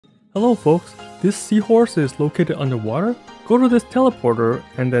Hello folks, this seahorse is located underwater. Go to this teleporter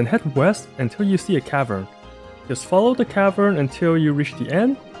and then head west until you see a cavern. Just follow the cavern until you reach the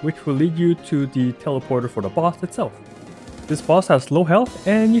end, which will lead you to the teleporter for the boss itself. This boss has low health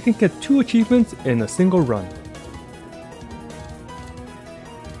and you can get 2 achievements in a single run.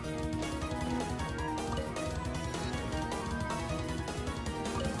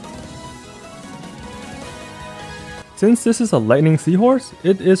 Since this is a lightning seahorse,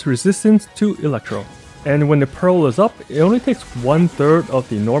 it is resistant to electro, and when the pearl is up, it only takes 1/3 of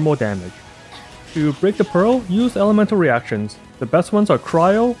the normal damage. To break the pearl, use elemental reactions. The best ones are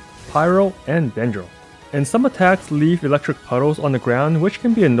cryo, pyro, and dendro. And some attacks leave electric puddles on the ground, which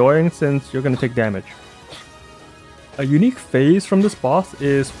can be annoying since you're going to take damage. A unique phase from this boss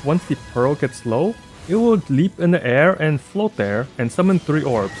is once the pearl gets low, it will leap in the air and float there and summon 3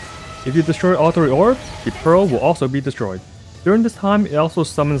 orbs. If you destroy all 3 orbs, the pearl will also be destroyed. During this time, it also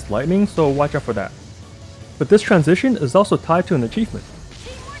summons lightning, so watch out for that. But this transition is also tied to an achievement.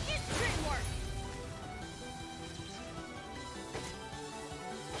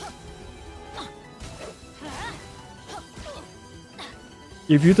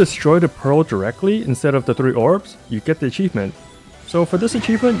 If you destroy the pearl directly instead of the 3 orbs, you get the achievement. So for this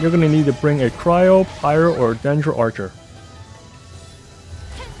achievement, you're going to need to bring a cryo, pyro, or dendro archer.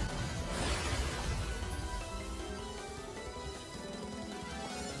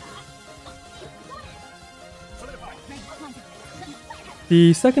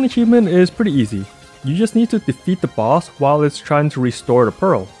 The second achievement is pretty easy. You just need to defeat the boss while it's trying to restore the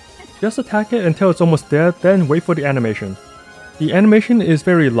pearl. Just attack it until it's almost dead, then wait for the animation. The animation is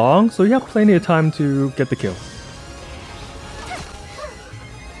very long, so you have plenty of time to get the kill.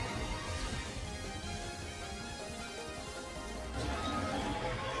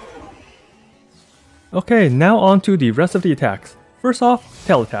 Okay, now on to the rest of the attacks. First off,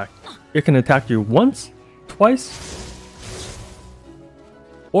 tail attack. It can attack you once, twice,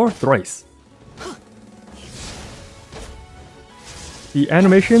 or thrice. The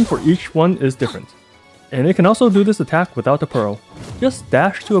animation for each one is different. And it can also do this attack without the pearl. Just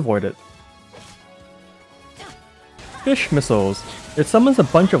dash to avoid it. Fish missiles. It summons a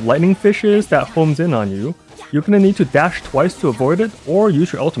bunch of lightning fishes that homes in on you. You're gonna need to dash twice to avoid it or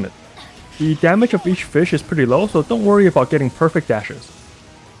use your ultimate. The damage of each fish is pretty low, so don't worry about getting perfect dashes.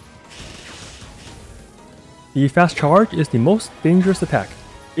 The fast charge is the most dangerous attack.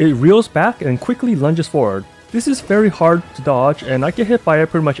 It reels back and quickly lunges forward. This is very hard to dodge and I get hit by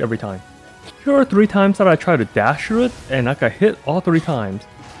it pretty much every time. Here are 3 times that I tried to dash through it and I got hit all 3 times.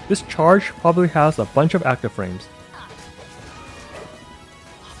 This charge probably has a bunch of active frames.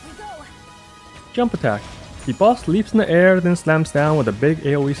 Jump attack. The boss leaps in the air then slams down with a big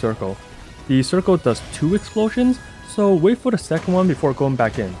AoE circle. The circle does 2 explosions, so wait for the second one before going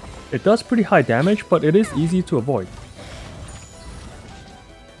back in. It does pretty high damage, but it is easy to avoid.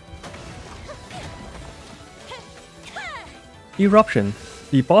 Eruption.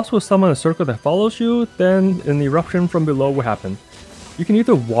 The boss will summon a circle that follows you, then an eruption from below will happen. You can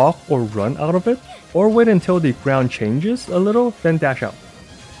either walk or run out of it, or wait until the ground changes a little, then dash out.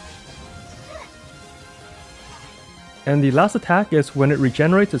 And the last attack is when it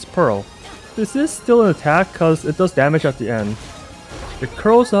regenerates its pearl. This is still an attack cause it does damage at the end. It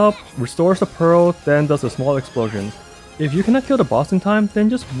curls up, restores the pearl, then does a small explosion. If you cannot kill the boss in time,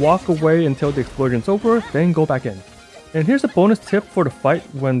 then just walk away until the explosion's over, then go back in. And here's a bonus tip for the fight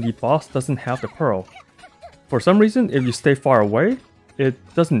when the boss doesn't have the pearl. For some reason, if you stay far away, it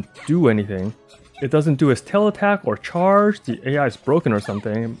doesn't do anything. It doesn't do its tail attack or charge, the AI is broken or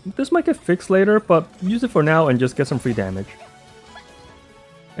something. This might get fixed later, but use it for now and just get some free damage.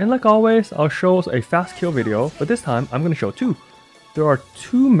 And like always, I'll show a fast kill video, but this time I'm going to show 2. There are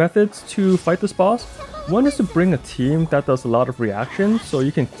 2 methods to fight this boss. One is to bring a team that does a lot of reactions so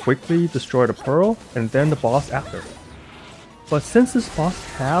you can quickly destroy the pearl and then the boss after. But since this boss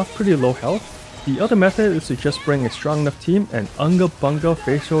has pretty low health, the other method is to just bring a strong enough team and unga bunga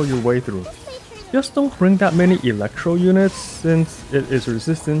facial your way through. Just don't bring that many electro units since it is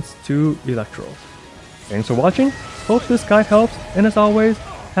resistant to electro. Thanks for watching, hope this guide helps, and as always,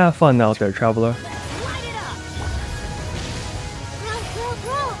 have fun out there, traveler.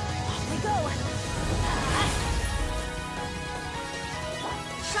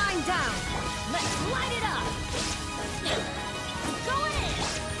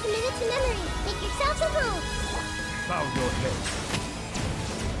 Bow your head.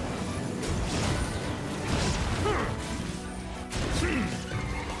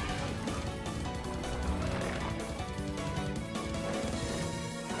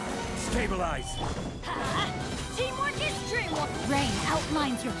 Stabilize. Teamwork is dreamwork. Rain out.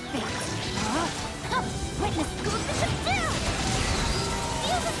 outlines your fate. Witness Goldfish's down!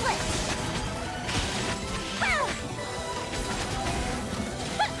 Feel the split!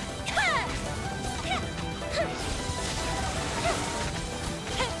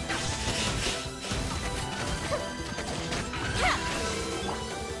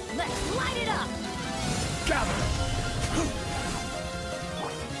 Let's light it up! Gather!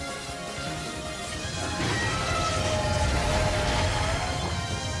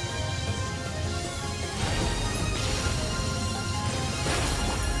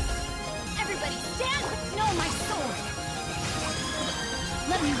 Everybody stand! Know my sword!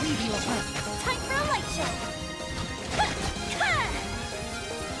 Let me read you a verse. Time for a light show!